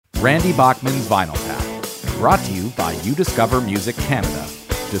Randy Bachman's Vinyl Tap, brought to you by You Discover Music Canada.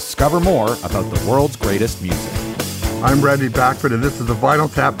 Discover more about the world's greatest music. I'm Randy Bachman, and this is the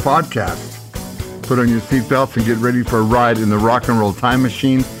Vinyl Tap Podcast. Put on your seatbelts and get ready for a ride in the rock and roll time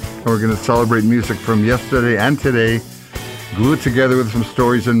machine. And we're going to celebrate music from yesterday and today, glue it together with some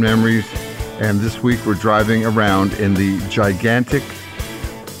stories and memories. And this week we're driving around in the gigantic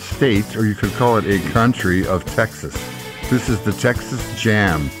state, or you could call it a country, of Texas. This is the Texas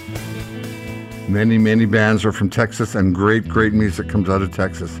Jam. Many bands are from Texas, and great music comes out of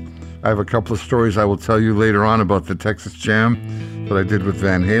Texas. I have a couple of stories I will tell you later on about the Texas Jam that I did with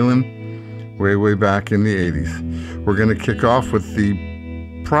Van Halen way back in the 80s. We're going to kick off with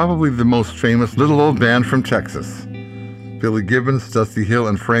probably the most famous little old band from Texas. Billy Gibbons, Dusty Hill,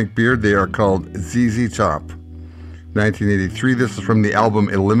 and Frank Beard. They are called ZZ Top. 1983, this is from the album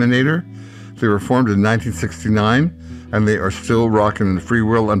Eliminator. They were formed in 1969. And they are still rocking in the free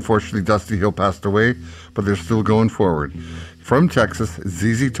world. Unfortunately, Dusty Hill passed away, but they're still going forward. From Texas,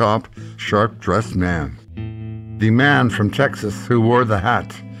 ZZ Top, Sharp Dressed Man. The man from Texas who wore the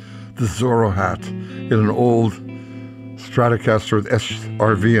hat, the Zorro hat, in an old Stratocaster with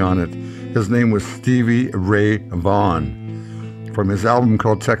SRV on it. His name was Stevie Ray Vaughan. From his album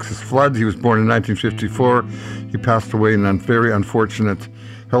called Texas Flood, he was born in 1954. He passed away in a very unfortunate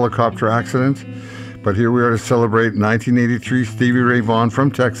helicopter accident. But here we are to celebrate 1983 Stevie Ray Vaughan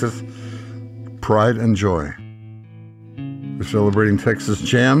from Texas, Pride and Joy. We're celebrating Texas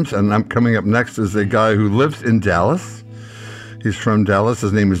jams, and coming up next is a guy who lives in Dallas. He's from Dallas.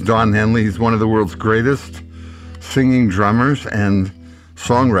 His name is Don Henley. He's one of the world's greatest singing drummers and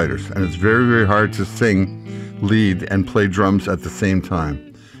songwriters. And it's very hard to sing, lead, and play drums at the same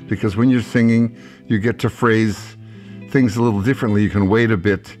time. Because when you're singing, you get to phrase things a little differently. You can wait a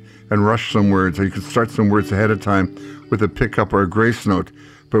bit and rush some words, or you can start some words ahead of time with a pickup or a grace note.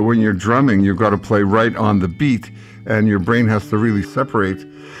 But when you're drumming, you've got to play right on the beat, and your brain has to really separate,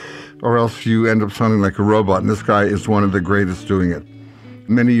 or else you end up sounding like a robot. And this guy is one of the greatest doing it.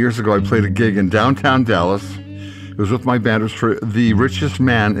 Many years ago, I played a gig in downtown Dallas. It was with my band. It was for the richest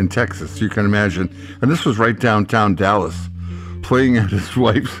man in Texas, you can imagine. And this was right downtown Dallas. Playing at his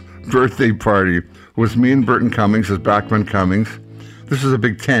wife's birthday party was me and Burton Cummings, his Bachman Cummings. This is a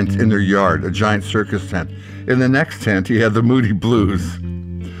big tent in their yard, a giant circus tent. In the next tent, he had the Moody Blues,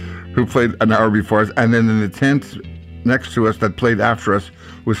 who played an hour before us. And then in the tent next to us that played after us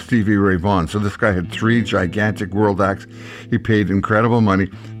was Stevie Ray Vaughan. So this guy had 3 gigantic world acts. He paid incredible money.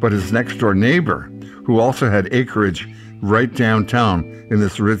 But his next door neighbor, who also had acreage right downtown in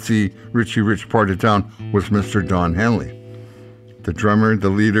this richy rich part of town, was Mr. Don Henley, the drummer, the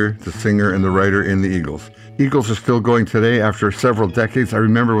leader, the singer, and the writer in the Eagles. Eagles are still going today after several decades. I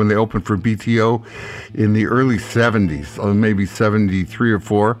remember when they opened for BTO in the early 70s, or maybe 73 or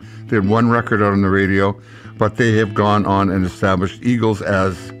 4. They had one record out on the radio, but they have gone on and established Eagles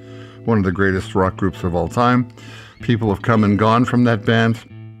as one of the greatest rock groups of all time. People have come and gone from that band.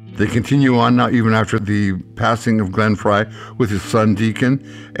 They continue on now, even after the passing of Glenn Frey, with his son Deacon,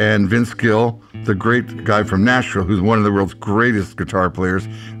 and Vince Gill, the great guy from Nashville, who's one of the world's greatest guitar players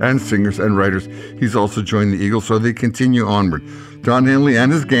and singers and writers. He's also joined the Eagles, so they continue onward. Don Henley and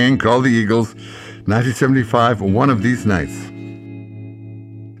his gang, called the Eagles, 1975, One of These Nights.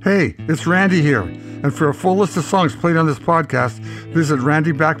 Hey, it's Randy here, and for a full list of songs played on this podcast, visit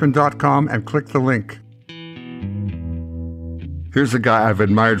randybachman.com and click the link. Here's a guy I've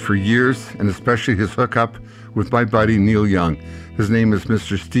admired for years, and especially his hookup with my buddy Neil Young. His name is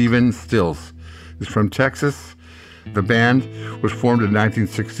Mr. Stephen Stills. He's from Texas. The band was formed in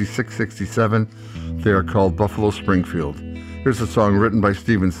 1966-67. They are called Buffalo Springfield. Here's a song written by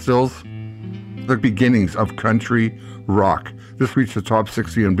Stephen Stills, the beginnings of country rock. This reached the top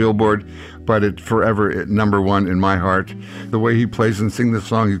 60 on Billboard, but it forever number 1 in my heart. The way he plays and sings the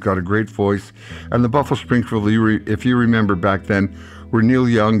song, he's got a great voice. And the Buffalo Springfield, if you remember back then, were Neil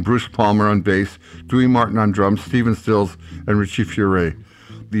Young, Bruce Palmer on bass, Dewey Martin on drums, Stephen Stills, and Richie Furay.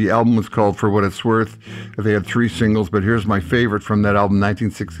 The album was called For What It's Worth. They had 3 singles, but here's my favorite from that album,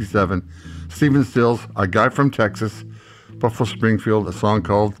 1967. Stephen Stills, a guy from Texas, Buffalo Springfield, a song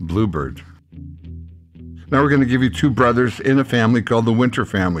called Bluebird. Now we're going to give you 2 brothers in a family called the Winter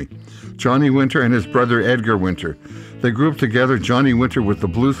family. Johnny Winter and his brother Edgar Winter. They grew up together. Johnny Winter was the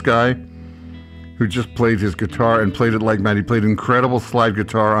blues guy who just played his guitar and played it like mad. He played incredible slide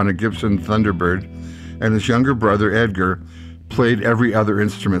guitar on a Gibson Thunderbird. And his younger brother Edgar played every other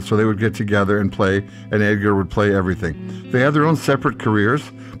instrument. So they would get together and play, and Edgar would play everything. They had their own separate careers,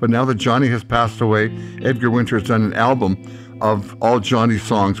 but now that Johnny has passed away, Edgar Winter has done an album of all Johnny's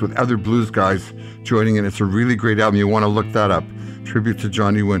songs with other blues guys joining in. It's a really great album. You want to look that up. tribute to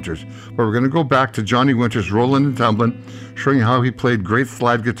Johnny Winters. But we're going to go back to Johnny Winters, Rollin' and Tumblin', showing you how he played great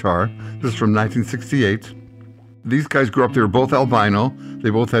slide guitar. This is from 1968. These guys grew up, they were both albino. They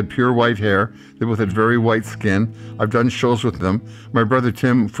both had pure white hair. They both had very white skin. I've done shows with them. My brother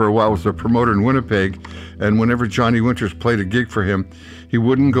Tim, for a while, was a promoter in Winnipeg, and whenever Johnny Winters played a gig for him, he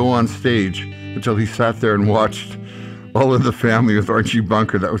wouldn't go on stage until he sat there and watched All in the Family with Archie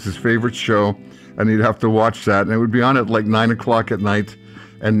Bunker. That was his favorite show, and he'd have to watch that, and it would be on at like 9 o'clock at night,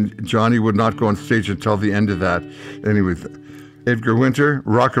 and Johnny would not go on stage until the end of that. Anyway, Edgar Winter,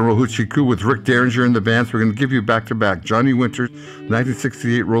 Rock and Roll Hoochie Coo with Rick Derringer in the band. So we're going to give you back-to-back Johnny Winter,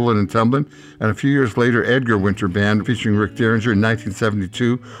 1968, Rollin' and Tumblin', and a few years later, Edgar Winter Band featuring Rick Derringer in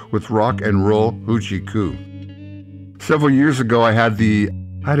 1972 with Rock and Roll Hoochie Coo. Several years ago, I had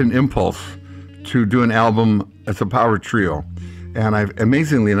an impulse to do an album as a power trio, and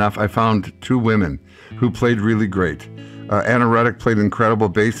amazingly enough, I found two women who played really great. Anna Reddick played incredible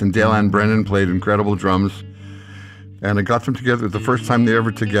bass, and Dale Ann Brennan played incredible drums. And I got them together the first time they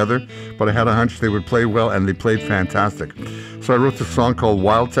ever together, but I had a hunch they would play well, and they played fantastic. So I wrote this song called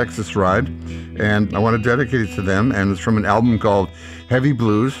Wild Texas Ride, and I want to dedicate it to them, and it's from an album called Heavy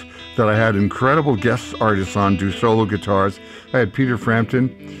Blues that I had incredible guest artists on do solo guitars. I had Peter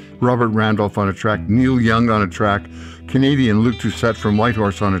Frampton, Robert Randolph on a track, Neil Young on a track, Canadian Luke Doucette from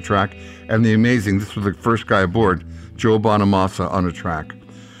Whitehorse on a track, and the amazing, this was the first guy aboard, Joe Bonamassa on a track.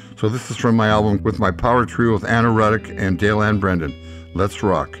 So this is from my album with my power trio with Anna Ruddick and Dale Ann Brennan. Let's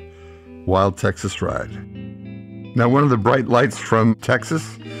rock. Wild Texas Ride. Now, one of the bright lights from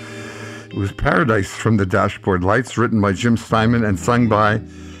Texas, it was Paradise from the Dashboard Lights, written by Jim Steinman and sung by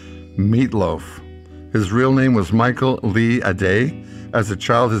Meatloaf. His real name was Michael Lee Ade. As a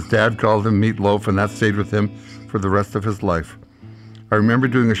child, his dad called him Meatloaf, and that stayed with him for the rest of his life. I remember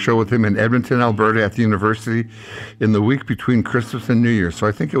doing a show with him in Edmonton, Alberta at the university in the week between Christmas and New Year's. So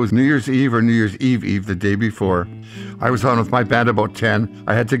I think it was New Year's Eve or New Year's Eve the day before. I was on with my band about 10.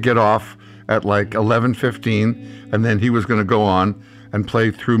 I had to get off at like 11:15, and then he was going to go on and play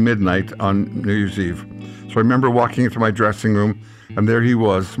through midnight on New Year's Eve. So I remember walking into my dressing room, and there he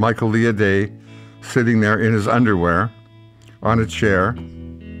was, Michael Lee Day, sitting there in his underwear on a chair.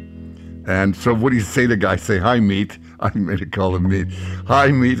 And so what do you say to guys? Say, "Hi, Meat." I made to call him Meat.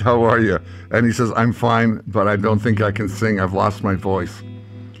 "Hi, Meat, how are you?" And he says, "I'm fine, but I don't think I can sing. I've lost my voice."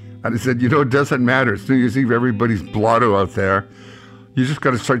 And I said, "It doesn't matter. It's New Year's Eve. Everybody's blotto out there. You just got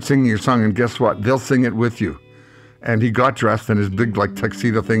to start singing your song, and guess what? They'll sing it with you." And he got dressed in his big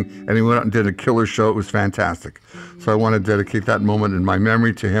tuxedo thing, and he went out and did a killer show. It was fantastic. So I want to dedicate that moment in my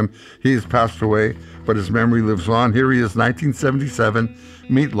memory to him. He has passed away, but his memory lives on. Here he is, 1977,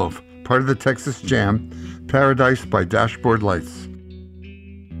 Meatloaf, part of the Texas Jam, Paradise by Dashboard Lights.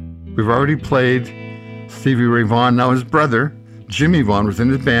 We've already played Stevie Ray Vaughan. Now his brother, Jimmy Vaughan, was in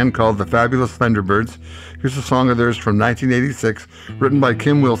his band called the Fabulous Thunderbirds. Here's a song of theirs from 1986, written by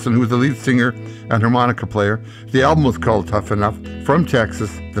Kim Wilson, who was the lead singer and harmonica player. The album was called Tough Enough. From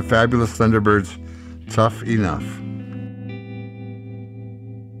Texas, the Fabulous Thunderbirds, Tough Enough.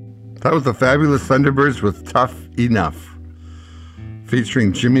 That was the Fabulous Thunderbirds with Tough Enough,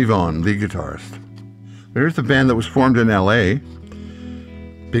 featuring Jimmy Vaughan, lead guitarist. There's a band that was formed in LA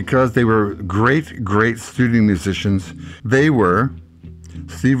because they were great, great studio musicians. They were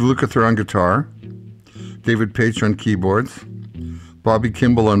Steve Lukather on guitar, David Page on keyboards, Bobby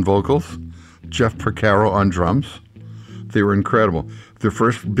Kimball on vocals, Jeff Porcaro on drums. They were incredible. Their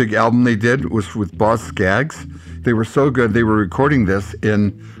first big album they did was with Boz Scaggs. They were so good, they were recording this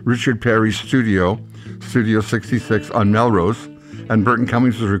in Richard Perry's studio, Studio 66 on Melrose. And Burton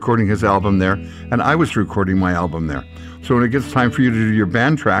Cummings was recording his album there, and I was recording my album there. So when it gets time for you to do your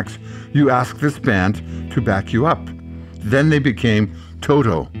band tracks, you ask this band to back you up. Then they became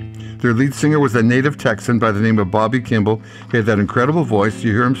Toto. Their lead singer was a native Texan by the name of Bobby Kimball. He had that incredible voice.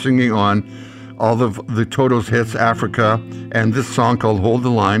 You hear him singing on all of the Toto's hits, Africa, and this song called Hold the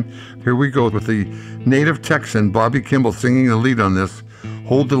Line. Here we go with the native Texan, Bobby Kimball, singing the lead on this,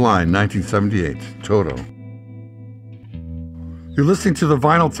 Hold the Line, 1978, Toto. You're listening to the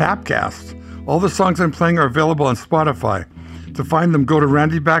Vinyl Tapcast. All the songs I'm playing are available on Spotify. To find them, go to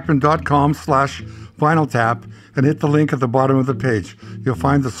randybachman.com/vinyltap and hit the link at the bottom of the page. You'll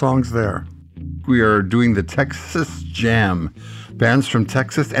find the songs there. We are doing the Texas Jam, bands from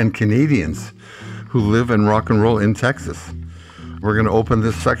Texas and Canadians who live and rock and roll in Texas. We're going to open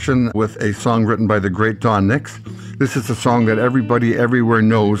this section with a song written by the great Don Nix. This is a song that everybody everywhere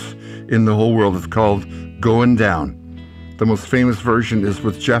knows in the whole world. It's called Goin' Down. The most famous version is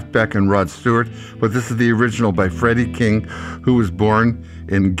with Jeff Beck and Rod Stewart, but this is the original by Freddie King, who was born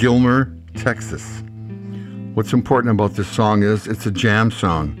in Gilmer, Texas. What's important about this song is it's a jam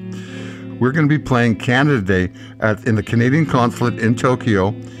song. We're going to be playing Canada Day in the Canadian Consulate in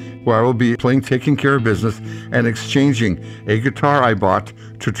Tokyo, where I will be playing Taking Care of Business and exchanging a guitar I bought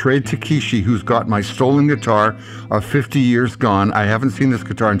to trade Takeshi, who's got my stolen guitar of 50 years gone. I haven't seen this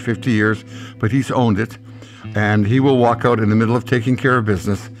guitar in 50 years, but he's owned it. And he will walk out in the middle of Taking Care of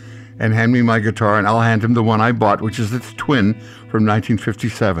Business and hand me my guitar, and I'll hand him the one I bought, which is its twin from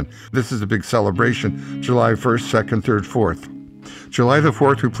 1957. This is a big celebration, July 1st, 2nd, 3rd, 4th. July the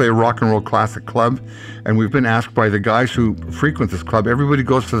 4th, we play a rock and roll classic club, and we've been asked by the guys who frequent this club. Everybody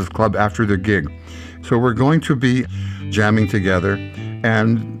goes to this club after their gig. So we're going to be jamming together,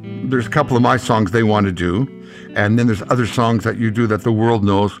 and there's a couple of my songs they want to do, and then there's other songs that you do that the world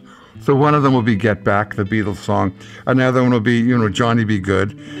knows. So one of them will be Get Back, the Beatles song. Another one will be, Johnny Be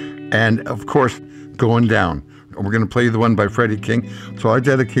Good. And of course, Going Down. We're going to play the one by Freddie King. So I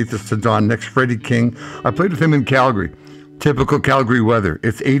dedicate this to Don. Next, Freddie King. I played with him in Calgary. Typical Calgary weather.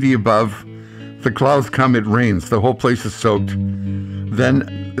 It's 80 above. The clouds come, it rains. The whole place is soaked.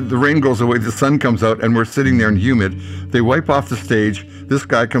 Then the rain goes away, the sun comes out, and we're sitting there and humid. They wipe off the stage. This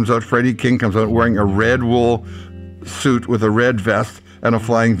guy comes out, Freddie King comes out wearing a red wool suit with a red vest and a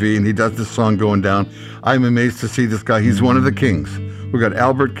flying V, and he does this song Going Down. I'm amazed to see this guy. He's one of the kings. We got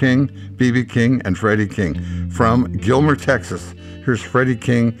Albert King, B.B. King, and Freddie King. From Gilmer, Texas, here's Freddie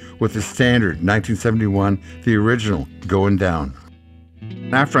King with the standard 1971, the original Going Down.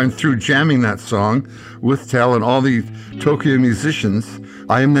 After I'm through jamming that song with Tel and all the Tokyo musicians,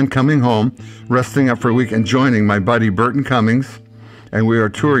 I am then coming home, resting up for a week, and joining my buddy Burton Cummings, and we are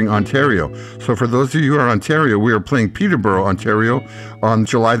touring Ontario. So for those of you who are in Ontario, we are playing Peterborough, Ontario on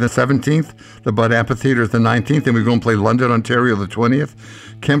July the 17th. The Bud Amphitheatre is the 19th, and we're going to play London, Ontario the 20th,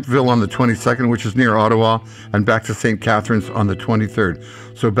 Kemptville on the 22nd, which is near Ottawa, and back to St. Catharines on the 23rd.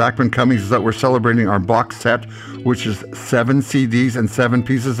 So Backman Cummings is that we're celebrating our box set, which is 7 CDs and 7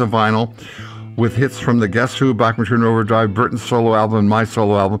 pieces of vinyl, with hits from the Guess Who, Bachman Turner Overdrive, Burton's solo album, and my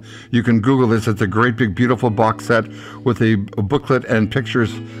solo album. You can Google this. It's a great big beautiful box set with a booklet and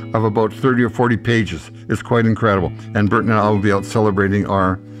pictures of about 30 or 40 pages. It's quite incredible. And Burton and I will be out celebrating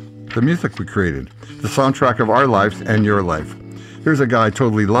the music we created, the soundtrack of our lives and your life. Here's a guy I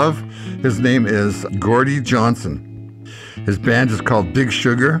totally love. His name is Gordie Johnson. His band is called Big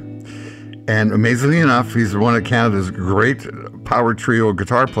Sugar. And amazingly enough, he's one of Canada's great power trio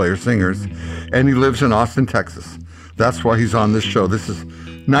guitar players, singers, and he lives in Austin, Texas. That's why he's on this show. This is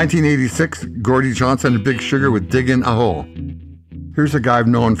 1986, Gordie Johnson and Big Sugar with Diggin' a Hole. Here's a guy I've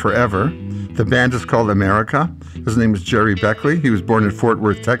known forever. The band is called America. His name is Jerry Beckley. He was born in Fort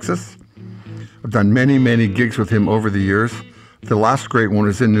Worth, Texas. I've done many, many gigs with him over the years. The last great one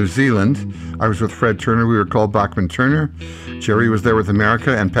was in New Zealand. I was with Fred Turner. We were called Bachman Turner. Jerry was there with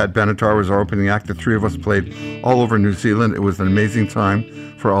America, and Pat Benatar was our opening act. The three of us played all over New Zealand. It was an amazing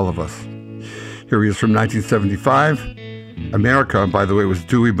time for all of us. Here he is from 1975. America, by the way, was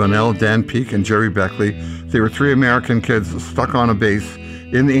Dewey Bunnell, Dan Peake, and Jerry Beckley. They were 3 American kids stuck on a base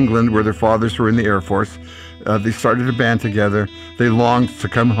in England where their fathers were in the Air Force. They started a band together. They longed to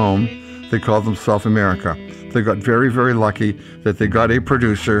come home. They called themselves America. They got very, very lucky that they got a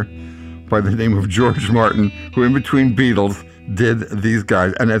producer by the name of George Martin, who in between Beatles did these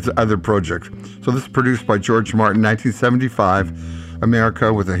guys and other projects. So this is produced by George Martin, 1975,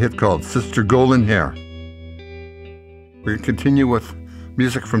 America, with a hit called Sister Golden Hair. We're going to continue with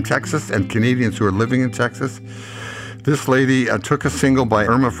music from Texas and Canadians who are living in Texas. This lady took a single by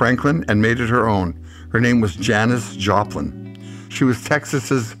Irma Franklin and made it her own. Her name was Janis Joplin. She was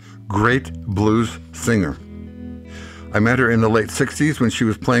Texas's great blues singer. I met her in the late 60s when she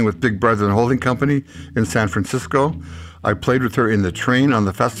was playing with Big Brother and Holding Company in San Francisco. I played with her in the train on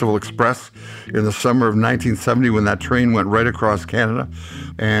the Festival Express in the summer of 1970 when that train went right across Canada,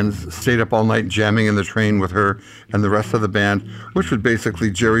 and stayed up all night jamming in the train with her and the rest of the band, which was basically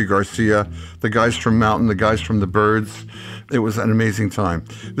Jerry Garcia, the guys from Mountain, the guys from the Byrds. It was an amazing time.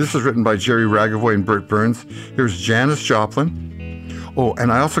 This is written by Jerry Ragavoy and Burt Burns. Here's Janis Joplin. Oh, and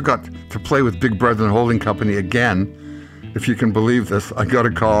I also got to play with Big Brother and Holding Company again. If you can believe this, I got a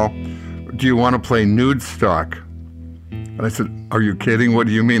call. Do you want to play Nude Stock? And I said, are you kidding? What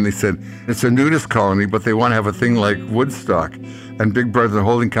do you mean? They said, it's a nudist colony, but they want to have a thing like Woodstock. And Big Brother and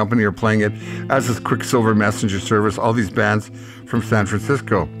Holding Company are playing it, as is Quicksilver Messenger Service, all these bands from San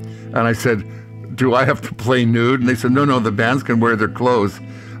Francisco. And I said, do I have to play nude? And they said, no, the bands can wear their clothes,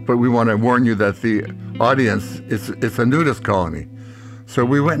 but we want to warn you that the audience, it's a nudist colony. So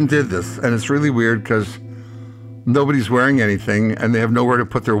we went and did this, and it's really weird because nobody's wearing anything, and they have nowhere to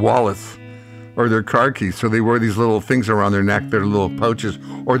put their wallets. or their car keys. So they wear these little things around their neck, their little pouches,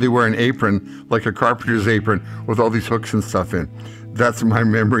 or they wear an apron, like a carpenter's apron, with all these hooks and stuff in. That's my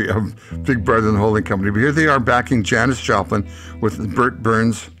memory of Big Brother and the Holding Company. But here they are backing Janis Joplin with Burt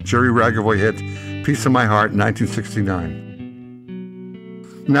Burns' Jerry Ragavoy hit, Piece of My Heart, 1969.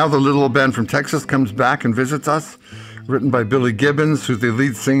 Now the little old band from Texas comes back and visits us, written by Billy Gibbons, who's the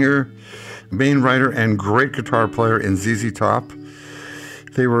lead singer, main writer, and great guitar player in ZZ Top.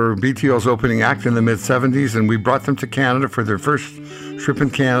 They were BTO's opening act in the mid-'70s, and we brought them to Canada for their first trip in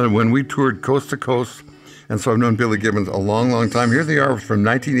Canada when we toured coast to coast. And so I've known Billy Gibbons a long, long time. Here they are from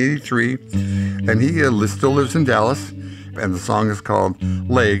 1983, and he still lives in Dallas, and the song is called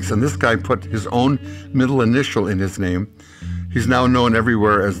Legs, and this guy put his own middle initial in his name. He's now known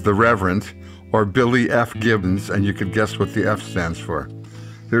everywhere as the Reverend, or Billy F. Gibbons, and you could guess what the F stands for.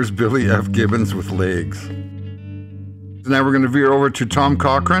 There's Billy F. Gibbons with Legs. Now we're going to veer over to Tom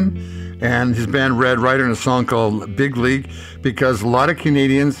Cochrane and his band Red Rider and a song called Big League, because a lot of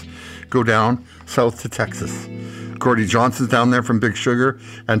Canadians go down south to Texas. Gordie Johnson's down there from Big Sugar,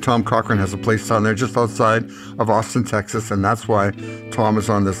 and Tom Cochrane has a place down there just outside of Austin, Texas, and that's why Tom is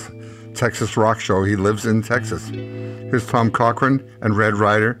on this Texas rock show. He lives in Texas. Here's Tom Cochrane and Red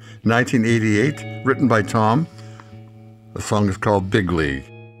Rider, 1988, written by Tom. The song is called Big League.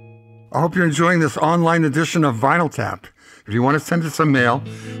 I hope you're enjoying this online edition of Vinyl Tap. If you want to send us some mail,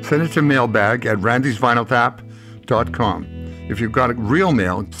 send it to mailbag@randysvinyltap.com. If you've got real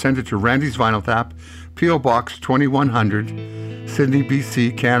mail, send it to Randy's Vinyl Tap, P.O. Box 2100, Sydney,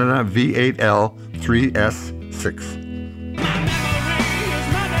 BC, Canada, V8L 3S6.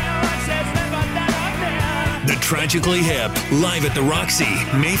 The Tragically Hip, live at the Roxy,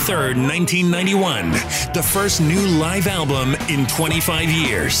 May 3rd, 1991. The first new live album in 25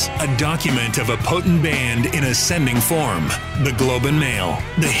 years. A document of a potent band in ascending form. The Globe and Mail.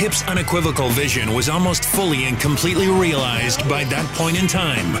 The Hip's unequivocal vision was almost fully and completely realized by that point in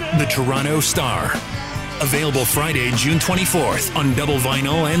time. The Toronto Star. Available Friday, June 24th on double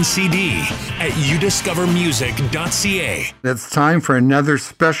vinyl and CD at youdiscovermusic.ca. It's time for another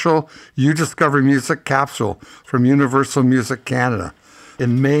special You Discover Music capsule from Universal Music Canada.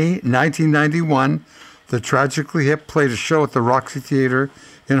 In May 1991, the Tragically Hip played a show at the Roxy Theatre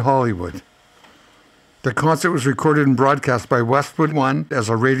in Hollywood. The concert was recorded and broadcast by Westwood One as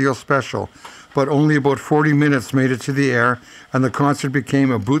a radio special, but only about 40 minutes made it to the air, and the concert became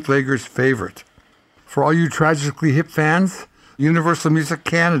a bootlegger's favorite. For all you Tragically Hip fans, Universal Music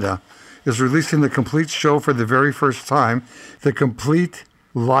Canada is releasing the complete show for the very first time. The complete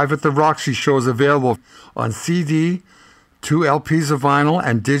Live at the Roxy show is available on CD, 2 LPs of vinyl,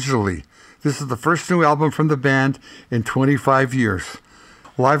 and digitally. This is the first new album from the band in 25 years.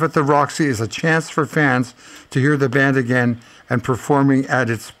 Live at the Roxy is a chance for fans to hear the band again and performing at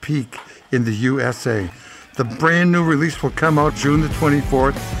its peak in the USA. The brand new release will come out June the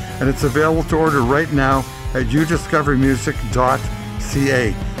 24th, and it's available to order right now at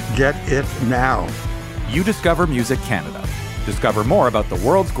youdiscovermusic.ca. Get it now. You Discover Music Canada. Discover more about the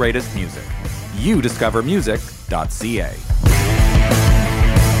world's greatest music. youdiscovermusic.ca.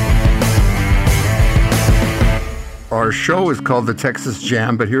 Our show is called The Texas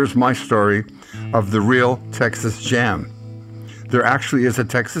Jam, but here's my story of the real Texas Jam. There actually is a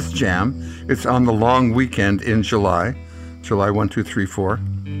Texas Jam. It's on the long weekend in July 1, 2, 3, 4.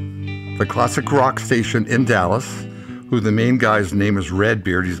 The classic rock station in Dallas, who the main guy's name is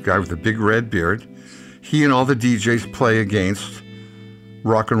Redbeard. He's a guy with a big red beard. He and all the DJs play against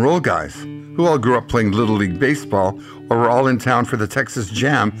rock and roll guys who all grew up playing Little League Baseball, or were all in town for the Texas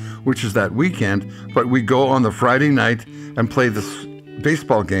Jam, which is that weekend. But we go on the Friday night and play this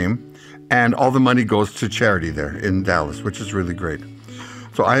baseball game, and all the money goes to charity there in Dallas, which is really great.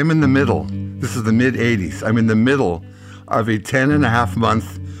 So I am in the middle. This is the mid-'80s. I'm in the middle of a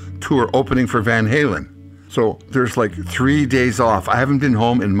 10.5-month tour opening for Van Halen. So there's like 3 days off. I haven't been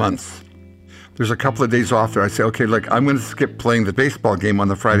home in months. There's a couple of days off there. I say, okay, look, I'm going to skip playing the baseball game on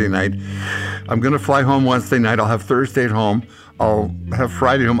the Friday night. I'm going to fly home Wednesday night. I'll have Thursday at home. I'll have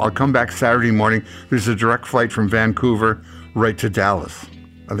Friday home. I'll come back Saturday morning. There's a direct flight from Vancouver right to Dallas.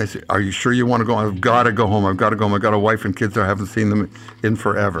 And they say, are you sure you want to go? I've got to go home. I've got to go home. I've got a wife and kids there. I haven't seen them in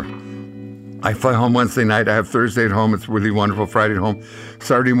forever. I fly home Wednesday night. I have Thursday at home. It's really wonderful. Friday at home.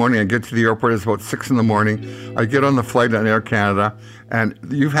 Saturday morning, I get to the airport. It's about 6 a.m. I get on the flight on Air Canada, and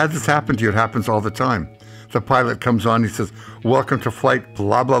you've had this happen to you. It happens all the time. The pilot comes on. He says, welcome to flight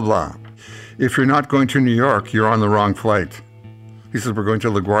blah, blah, blah. If you're not going to New York, you're on the wrong flight. He says, we're going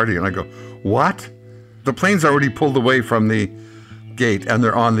to LaGuardia. And I go, what? The plane's already pulled away from the gate and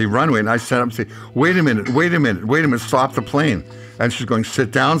they're on the runway. And I stand up and say, wait a minute, stop the plane. And she's going,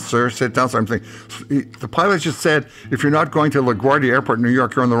 sit down, sir, sit down. So I'm saying, the pilot just said, if you're not going to LaGuardia Airport in New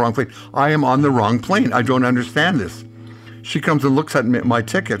York, you're on the wrong plane. I am on the wrong plane. I don't understand this. She comes and looks at my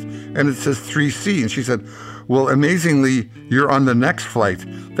ticket, and it says 3C. And she said, well, amazingly, you're on the next flight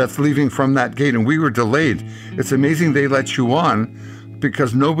that's leaving from that gate, and we were delayed. It's amazing they let you on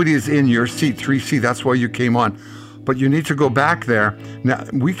because nobody is in your seat, 3C. That's why you came on. But you need to go back there. Now,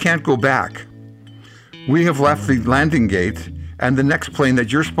 we can't go back. We have left the landing gate, and the next plane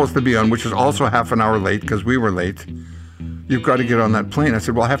that you're supposed to be on, which is also half an hour late because we were late, you've got to get on that plane. I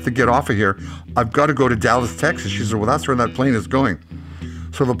said, well, I have to get off of here. I've got to go to Dallas, Texas. She said, well, that's where that plane is going.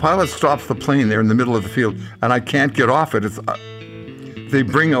 So the pilot stops the plane there in the middle of the field, and I can't get off it. They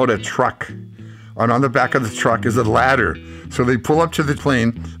bring out a truck, and on the back of the truck is a ladder. So they pull up to the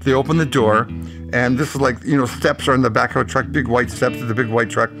plane, they open the door, and this is like, steps are in the back of a truck, big white steps to the big white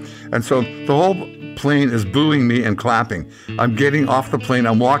truck. And so the whole plane is booing me and clapping. I'm getting off the plane,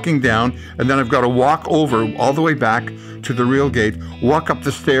 I'm walking down, and then I've got to walk over all the way back to the real gate, walk up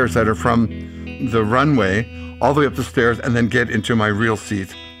the stairs that are from the runway, all the way up the stairs, and then get into my real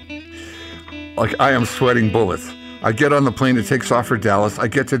seat. Like, I am sweating bullets. I get on the plane, it takes off for Dallas. I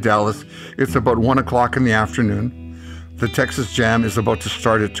get to Dallas, it's about 1 o'clock in the afternoon. The Texas Jam is about to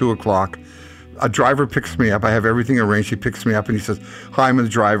start at 2 o'clock. A driver picks me up. I have everything arranged. He picks me up and he says, hi, I'm the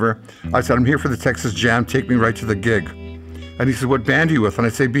driver. I said, I'm here for the Texas Jam. Take me right to the gig. And he says, what band are you with? And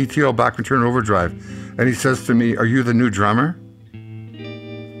I say, BTO, Bachman Turner Overdrive. And he says to me, are you the new drummer?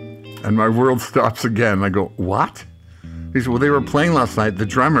 And my world stops again. I go, what? He said, well, they were playing last night. The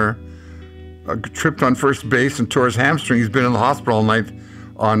drummer tripped on first base and tore his hamstring. He's been in the hospital all night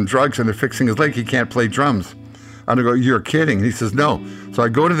on drugs and they're fixing his leg. He can't play drums. And I go, you're kidding. And he says, no. So I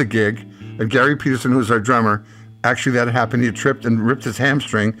go to the gig, and Gary Peterson, who's our drummer, actually that happened. He had tripped and ripped his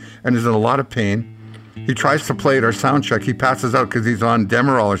hamstring and is in a lot of pain. He tries to play at our sound check. He passes out because he's on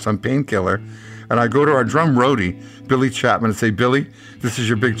Demerol or some painkiller. And I go to our drum roadie, Billy Chapman, and say, Billy, this is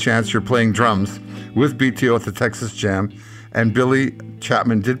your big chance. You're playing drums with BTO at the Texas Jam. And Billy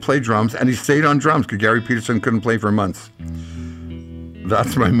Chapman did play drums, and he stayed on drums because Gary Peterson couldn't play for months.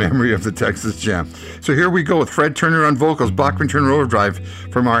 That's my memory of the Texas Jam. So here we go with Fred Turner on vocals, Bachman Turner Overdrive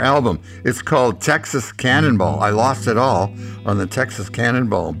from our album. It's called Texas Cannonball. I lost it all on the Texas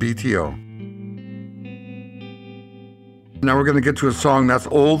Cannonball, BTO. Now we're going to get to a song that's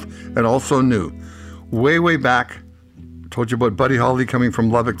old and also new. Way back, I told you about Buddy Holly coming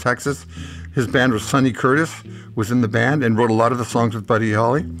from Lubbock, Texas. His band was Sonny Curtis, was in the band and wrote a lot of the songs with Buddy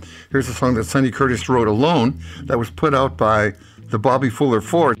Holly. Here's a song that Sonny Curtis wrote alone that was put out by the Bobby Fuller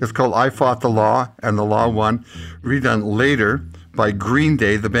Four. It's called I Fought the Law and the Law Won, redone later by Green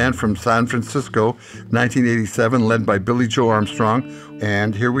Day, the band from San Francisco, 1987, led by Billy Joe Armstrong.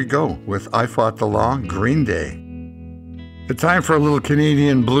 And here we go with I Fought the Law, Green Day. The time for a little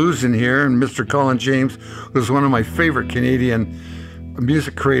Canadian blues in here, and Mr. Colin James, who's one of my favorite Canadian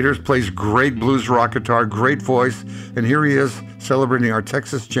music creators, plays great blues rock guitar, great voice, and here he is celebrating our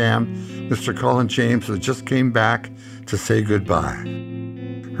Texas Jam. Mr. Colin James, who just came back to say goodbye.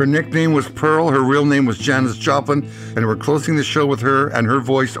 Her nickname was Pearl, her real name was Janis Joplin, and we're closing the show with her and her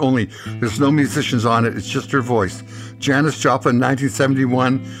voice only. There's no musicians on it, it's just her voice. Janis Joplin,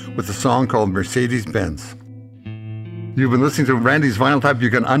 1971, with a song called Mercedes-Benz. You've been listening to Randy's Vinyl Tap. You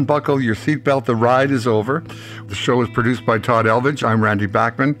can unbuckle your seatbelt. The ride is over. The show was produced by Todd Elvidge. I'm Randy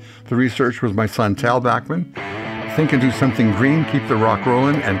Bachman. The research was my son, Tal Bachman. Think and do something green. Keep the rock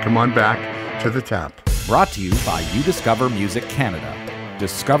rolling. And come on back to the tap. Brought to you by You Discover Music Canada.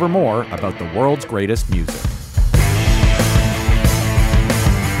 Discover more about the world's greatest music.